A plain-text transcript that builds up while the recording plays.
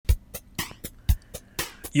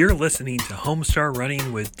You're listening to Homestar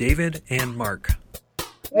Running with David and Mark.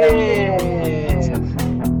 It's a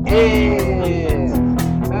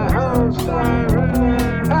Homestar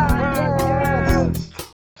Running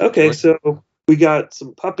podcast. Okay, so we got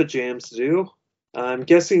some puppet jams to do. I'm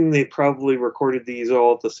guessing they probably recorded these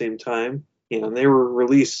all at the same time. And they were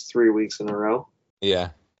released 3 weeks in a row.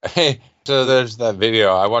 Yeah. Hey, so there's that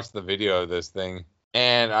video. I watched the video of this thing,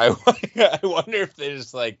 and I wonder if they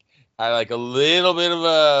just had a little bit of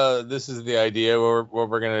a, this is the idea what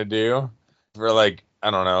we're gonna do for I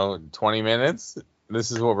don't know, 20 minutes.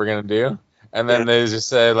 This is what we're gonna do, and then they just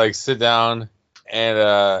said sit down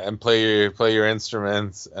and play your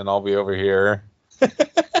instruments, and I'll be over here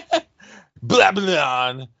blabbing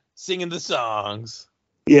on, singing the songs.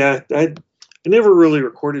 Yeah, I never really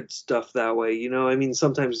recorded stuff that way. I mean,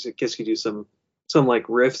 sometimes I guess you do some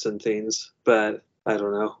riffs and things, but I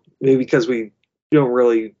don't know. Maybe because we didn't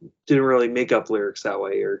really make up lyrics that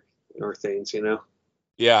way or things.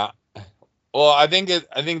 Yeah. Well, I think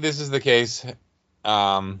this is the case.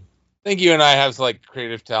 I think you and I have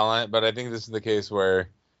creative talent, but I think this is the case where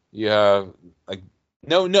you have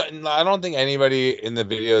no, I don't think anybody in the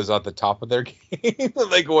video is at the top of their game,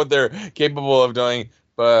 what they're capable of doing.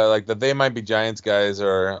 But the They Might Be Giants guys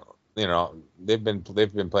are, they've been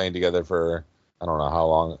playing together for I don't know how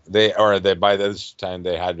long. They by this time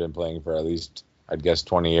they had been playing for at least, I'd guess,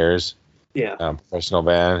 20 years. Yeah. Professional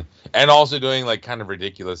band, and also doing kind of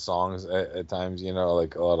ridiculous songs at times. A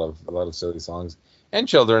lot of silly songs and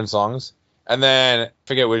children's songs. And then I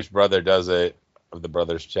forget which brother does it of the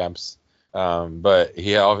brothers chaps. But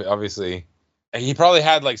he obviously. He probably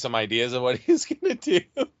had some ideas of what he was gonna do.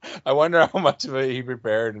 I wonder how much of it he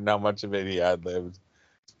prepared and how much of it he ad-libbed.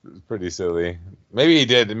 It was pretty silly. Maybe he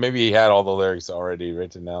did. Maybe he had all the lyrics already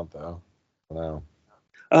written out, though. I don't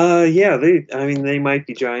know. Yeah, They Might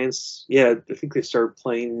Be Giants. Yeah, I think they started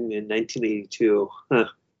playing in 1982. Huh.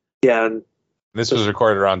 Yeah. And this was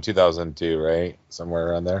recorded around 2002, right? Somewhere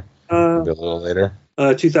around there. Maybe a little later.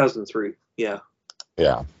 2003. Yeah.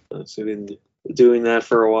 Yeah. So we've been doing that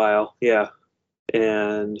for a while. Yeah.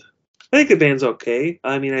 And I think the band's okay.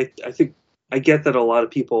 I mean, I think I get that a lot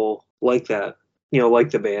of people like that, like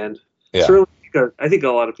the band. Yeah. It's really good. I think a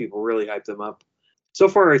lot of people really hype them up. So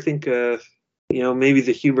far, I think, maybe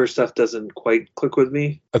the humor stuff doesn't quite click with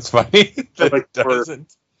me. That's funny. That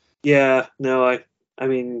doesn't. Yeah, no, I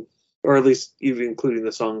mean, or at least even including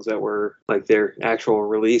the songs that were their actual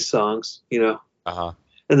release songs, Uh-huh.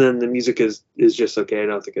 And then the music is just okay. I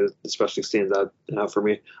don't think it especially stands out for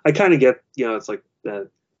me. I kind of get, it's that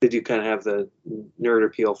they do kind of have the nerd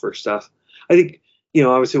appeal for stuff. I think,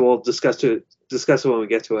 obviously we'll discuss it when we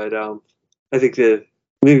get to it. I think that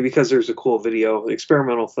maybe because there's a cool video,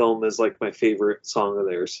 Experimental Film is my favorite song of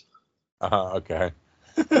theirs. Okay.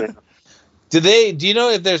 Yeah. Do you know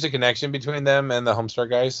if there's a connection between them and the Homestar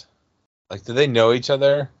guys? Do they know each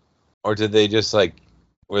other? Or did they just were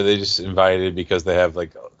they just invited because they have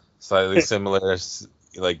slightly similar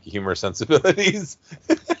humor sensibilities?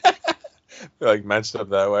 Matched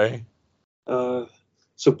up that way.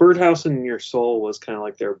 So Birdhouse in Your Soul was kind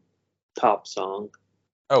of their top song.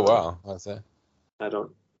 Oh wow, that's it.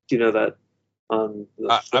 Do you know that? I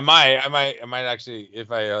might actually,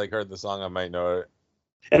 if I heard the song, I might know it.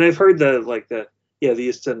 And I've heard the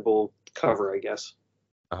Istanbul cover, I guess.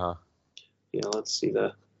 Let's see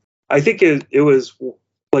that. I think it was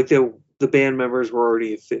the band members were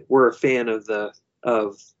a fan of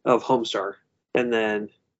Homestar, and then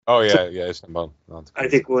Istanbul. I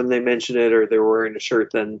think when they mentioned it or they were wearing a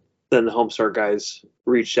shirt, then the Homestar guys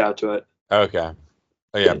reached out to it. Okay.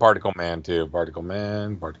 Oh yeah, Particle Man too. Particle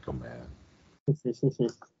Man. Well,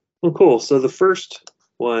 cool. So the first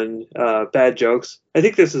one, Bad Jokes. I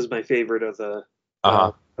think this is my favorite of the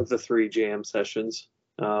 3 jam sessions.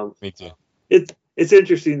 Me too. It's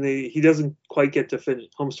interesting. He doesn't quite get to finish.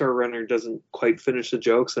 Homestar Runner doesn't quite finish the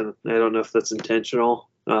jokes, and I don't know if that's intentional.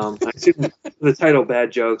 I assume the title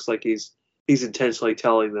 "Bad Jokes" he's intentionally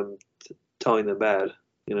telling them bad.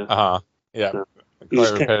 Yeah.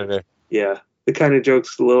 Quite repetitive. The kind of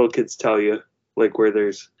jokes the little kids tell you, where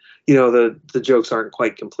there's, the jokes aren't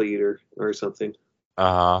quite complete or something.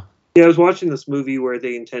 Yeah, I was watching this movie where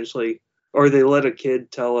they intentionally, or they let a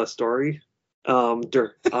kid tell a story, on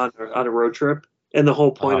a road trip. And the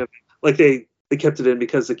whole point of it, they kept it in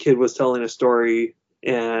because the kid was telling a story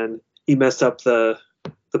and he messed up the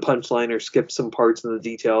punchline or skipped some parts in the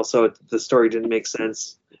detail, so the story didn't make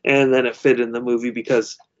sense. And then it fit in the movie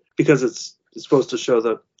because it's supposed to show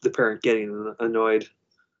the parent getting annoyed.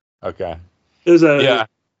 Okay. It was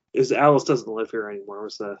Alice Doesn't Live Here Anymore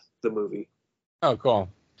was the movie. Oh, cool.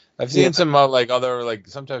 I've seen some other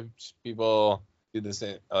sometimes people do the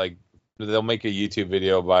same. Like they'll make a YouTube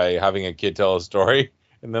video by having a kid tell a story,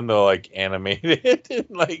 and then they'll like animate it in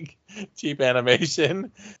like cheap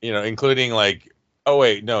animation, including like, oh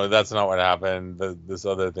wait, no, that's not what happened. This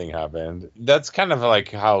other thing happened. That's kind of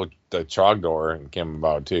like how the Trogdor came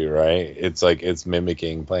about too, right? It's like it's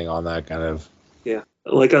mimicking, playing on that kind of. Yeah.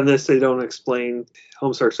 Like on this, they don't explain.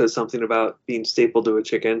 Homestar says something about being stapled to a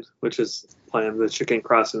chicken, which is playing the chicken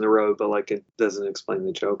crossing the road, but like it doesn't explain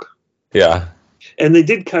the joke. Yeah. And he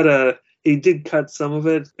did cut some of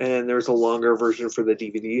it, and there's a longer version for the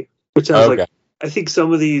DVD, which sounds like, I think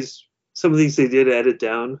some of these they did edit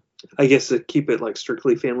down, I guess, to keep it like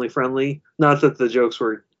strictly family friendly. Not that the jokes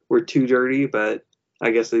were too dirty, but I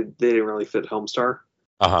guess they didn't really fit Homestar.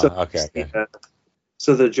 So, okay.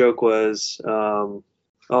 So the joke was,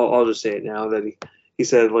 I'll just say it now, that he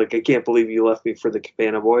said, like, I can't believe you left me for the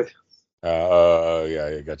Cabana Boy.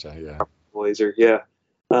 Yeah, gotcha, yeah. Laser, yeah.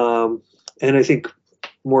 And I think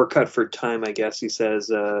more cut for time, I guess, he says,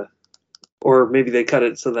 or maybe they cut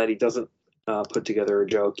it so that he doesn't put together a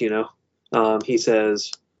joke, He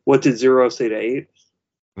says, what did 0 say to 8?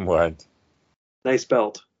 What? Nice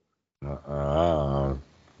belt.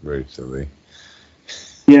 Very silly.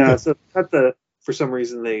 Yeah, so for some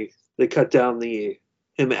reason they cut down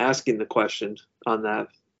him asking the question on that.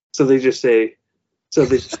 So they just say,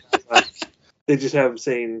 they just have him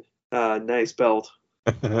saying, nice belt.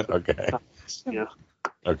 Okay. Yeah.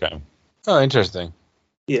 Okay. Oh, interesting.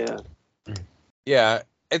 Yeah. Yeah,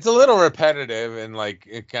 it's a little repetitive, and like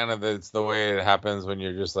it's the way it happens when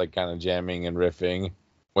you're just like kind of jamming and riffing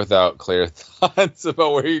without clear thoughts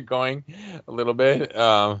about where you're going a little bit.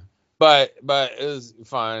 But it was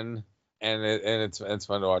fun, and it's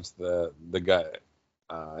fun to watch the guy.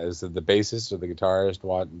 Is it the bassist or the guitarist?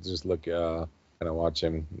 Watch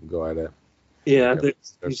him go at it. Yeah,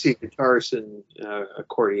 you see guitars and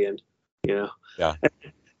accordion, Yeah.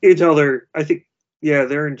 You can tell they're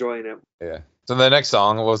enjoying it. Yeah. So the next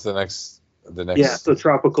song, what was the next? Yeah, so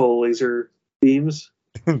Tropical Laser Beams.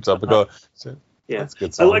 Tropical. Yeah, that's a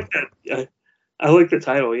good song. I like that. I like the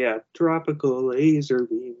title. Yeah, Tropical Laser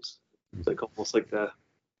Beams. It's like almost like I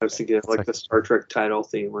was thinking of like the Star Trek title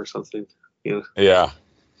theme or something. Yeah.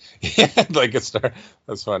 Yeah, like a star.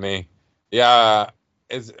 That's funny. Yeah,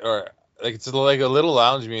 it's like a little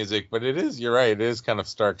lounge music, but it is. You're right. It is kind of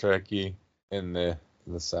Star Trek-y in the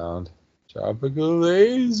sound. Tropical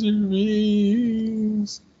laser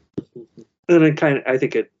beams. And I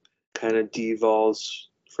think it kind of devolves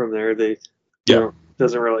from there.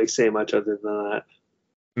 Doesn't really say much other than that.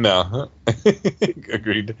 No,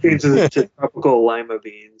 agreed. Changes to tropical lima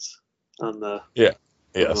beans on the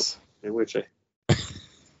yes. In which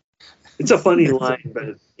it's a funny line,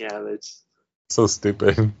 but it's so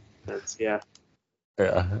stupid. That's Yeah.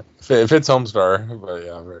 If it's Homestar, but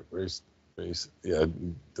very,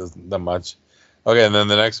 doesn't that much. Okay, and then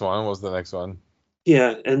the next one. What was the next one?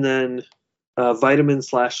 Yeah, and then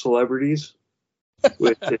Vitamin/Celebrities,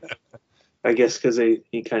 which I guess because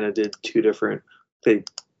he kind of did two different. They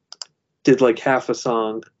did like half a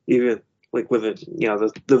song, even like with it.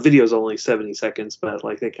 The video's only 70 seconds, but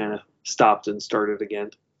like they kind of stopped and started again.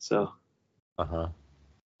 So,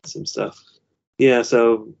 some stuff. Yeah,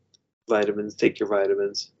 so vitamins, take your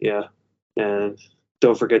vitamins. Yeah, and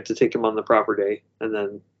don't forget to take them on the proper day. And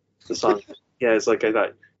then the song, it's like I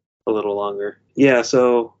thought a little longer. Yeah,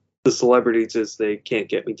 so the Celebrities is They Can't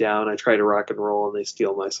Get Me Down. I try to rock and roll and they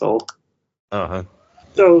steal my soul.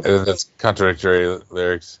 So that's contradictory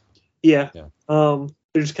lyrics. Yeah. They're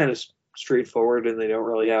just kind of straightforward, and they don't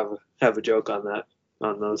really have a joke on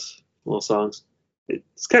those little songs.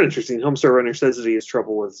 It's kind of interesting. Homestar Runner says that he has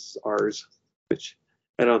trouble with R's, which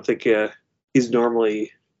I don't think he's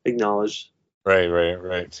normally acknowledged.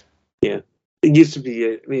 Right. Yeah, it used to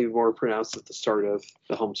be maybe more pronounced at the start of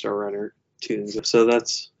the Homestar Runner tunes. So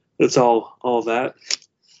that's all of that.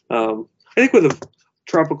 I think with a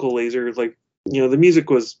Tropical Laser, like the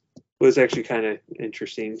music was actually kind of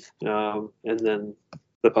interesting, and then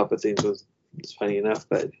the puppet themes was funny enough.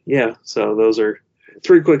 But yeah, so those are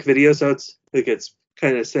 3 quick videos. So it's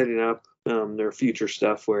kind of setting up their future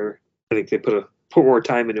stuff where I think they put more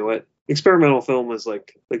time into it. Experimental film was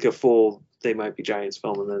like a full They Might Be Giants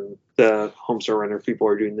film, and then the Homestar Runner people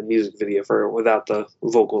are doing the music video for it without the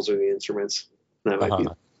vocals or the instruments. That might be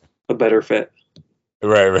a better fit.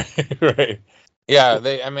 Right. Yeah,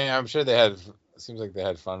 I'm sure they had. Seems like they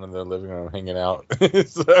had fun in their living room hanging out.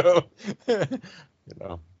 So,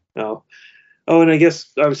 Oh, and I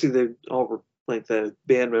guess obviously they all like the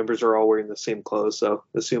band members are all wearing the same clothes, so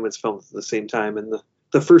assume it's filmed at the same time. And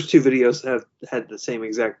the first 2 videos have had the same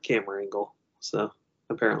exact camera angle. So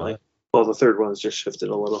apparently, well, the third one's just shifted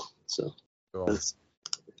a little. So Cool.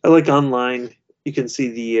 I like online. You can see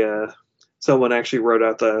the someone actually wrote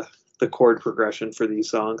out the chord progression for these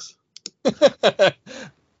songs.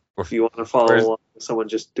 If you want to follow along, someone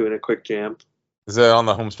just doing a quick jam. Is that on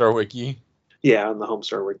the Homestar wiki? Yeah, on the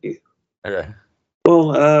Homestar wiki. Okay.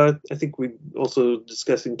 Well, I think we also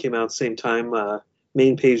discussing came out at the same time.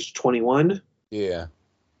 Main page 21. Yeah.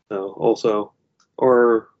 So also,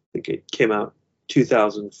 or I think it came out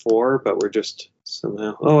 2004, but we're just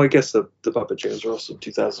somehow. Oh, I guess the Puppet Jams are also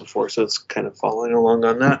 2004, so it's kind of following along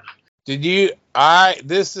on that. Did you?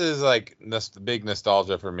 This is like big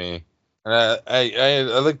nostalgia for me, and I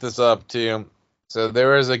looked this up too. So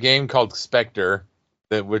there was a game called Spectre,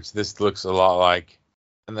 which this looks a lot like,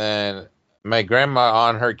 and then my grandma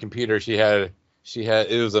on her computer she had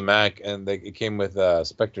it was a Mac, and it came with a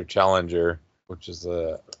Spectre Challenger, which is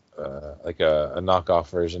like a knockoff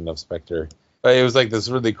version of Spectre. But it was like this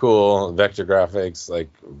really cool vector graphics, like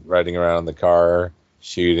riding around in the car,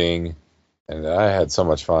 shooting, and I had so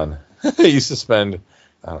much fun. I used to spend,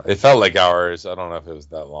 it felt like hours. I don't know if it was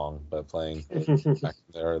that long, but playing back in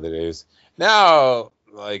the early days. Now,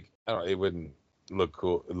 like, I don't know, it wouldn't look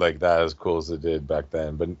cool like that as cool as it did back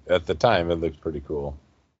then, but at the time it looked pretty cool.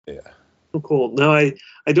 Yeah. Cool. No, I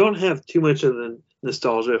don't have too much of the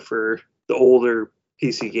nostalgia for the older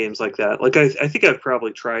PC games like that. Like I think I've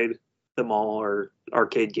probably tried them all, or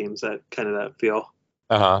arcade games that kind of that feel.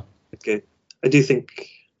 Okay. I do think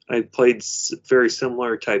I played very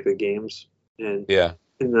similar type of games, and Yeah.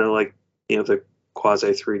 in the like the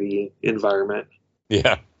quasi 3D environment.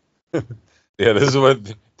 Yeah. Yeah, this is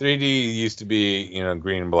what 3D used to be,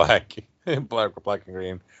 green and black, black and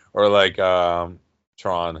green, or like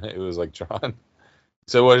Tron. It was like Tron.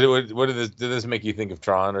 So what did this make you think of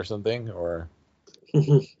Tron or something, or?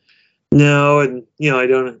 No, and I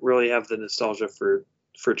don't really have the nostalgia for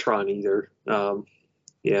Tron either. I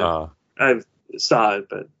saw it,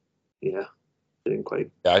 but I didn't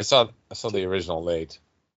quite. Yeah, I saw the original late.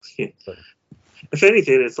 If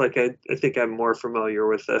anything, it's like I think I'm more familiar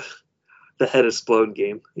with the Head Explode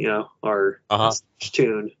game, or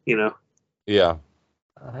Tune, Yeah.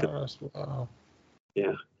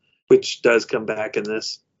 Yeah, which does come back in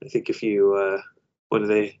this. I think if you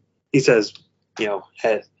he says,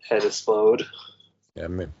 head explode. Yeah,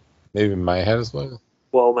 maybe my head explode.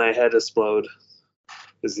 Well, my head explode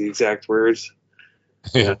is the exact words.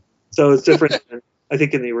 Yeah. So it's different. I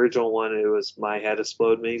think in the original one it was my head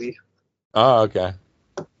explode, maybe. Oh, okay.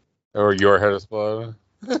 Or your head explode.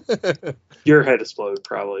 Your head explode,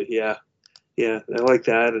 probably. Yeah. I like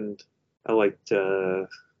that, and I liked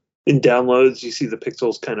in downloads you see the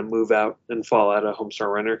pixels kind of move out and fall out of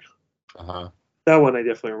Homestar Runner. That one I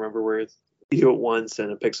definitely remember, where you do it once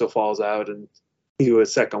and a pixel falls out, and you do a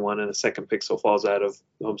second one and a second pixel falls out of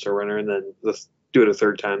the Homestar Runner, and then do it a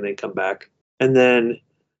third time, they come back. And then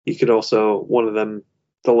you could also, one of them,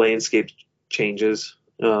 the landscape changes,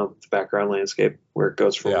 the background landscape, where it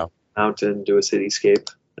goes from a mountain to a cityscape.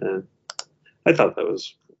 And I thought that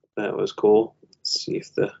was cool. Let's see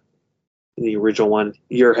if the original one,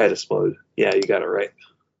 your head explode. Yeah, you got it right.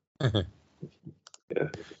 Yeah.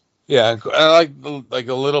 Yeah, I like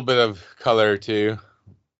a little bit of color too.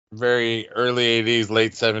 Very early 80s,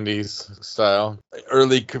 late 70s style.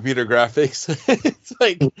 Early computer graphics. It's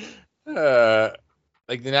like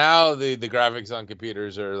now the graphics on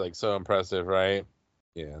computers are like so impressive, right?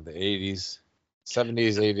 Yeah, the 80s,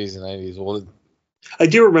 70s, 80s, and 90s. Well, I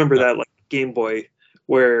do remember that, like Game Boy,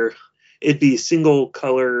 where it'd be single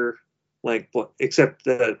color, like, except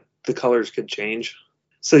that the colors could change.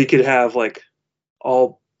 So you could have like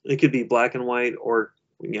it could be black and white, or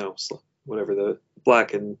whatever, the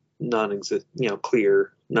black and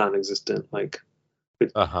clear, non-existent, like.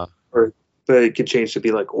 But it could change to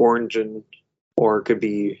be like orange, or it could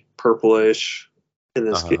be purplish, and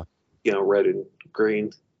this red and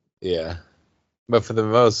green. Yeah. But for the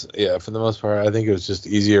most part, I think it was just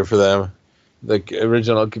easier for them, like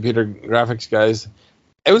original computer graphics guys.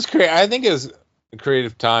 It was I think it was a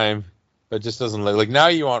creative time, but it just doesn't look like now.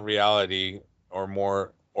 You want reality or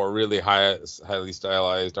more, or really highly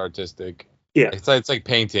stylized, artistic. Yeah, it's like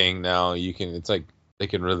painting now. It's like they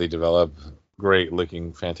can really develop great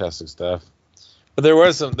looking, fantastic stuff. But there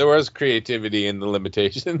was creativity in the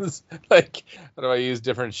limitations. Like, how do I use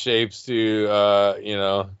different shapes to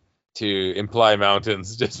to imply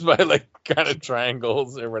mountains just by like kind of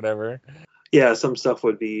triangles or whatever. Yeah, some stuff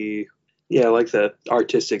would be like the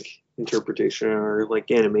artistic interpretation or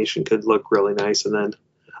like animation could look really nice, and then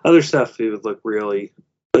other stuff it would look really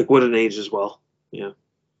like wouldn't age as well. Yeah.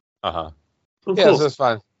 Oh, yeah, cool. So it's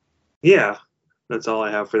fun. Yeah, that's all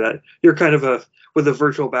I have for that. You're kind of with a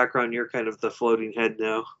virtual background. You're kind of the floating head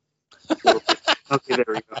now. Okay, there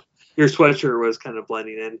we go. Your sweatshirt was kind of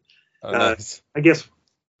blending in. Oh, nice. I guess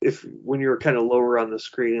when you were kind of lower on the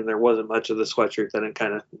screen and there wasn't much of the sweatshirt, then it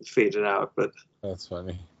kind of faded out. But That's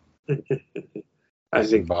funny. I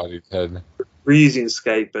think Disembodied head. we're using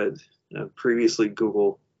Skype, but previously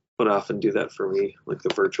Google would often do that for me, like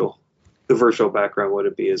the virtual background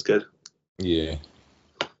wouldn't be as good. Yeah.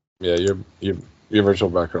 Yeah, your virtual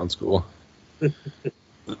background's cool.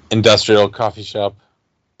 Industrial coffee shop.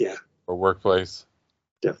 Yeah. Or workplace.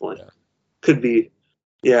 Definitely. Yeah. Could be.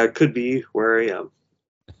 Yeah, it could be where I am.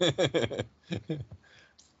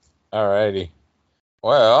 Alrighty.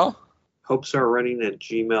 Well,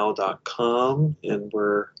 homestarrunning@gmail.com, and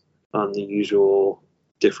we're on the usual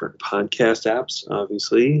different podcast apps,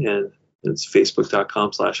 obviously, and it's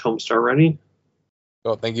facebook.com/homestarrunning.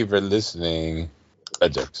 well, thank you for listening.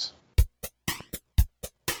 Jokes.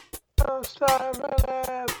 Homestar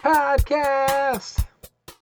Running Podcast.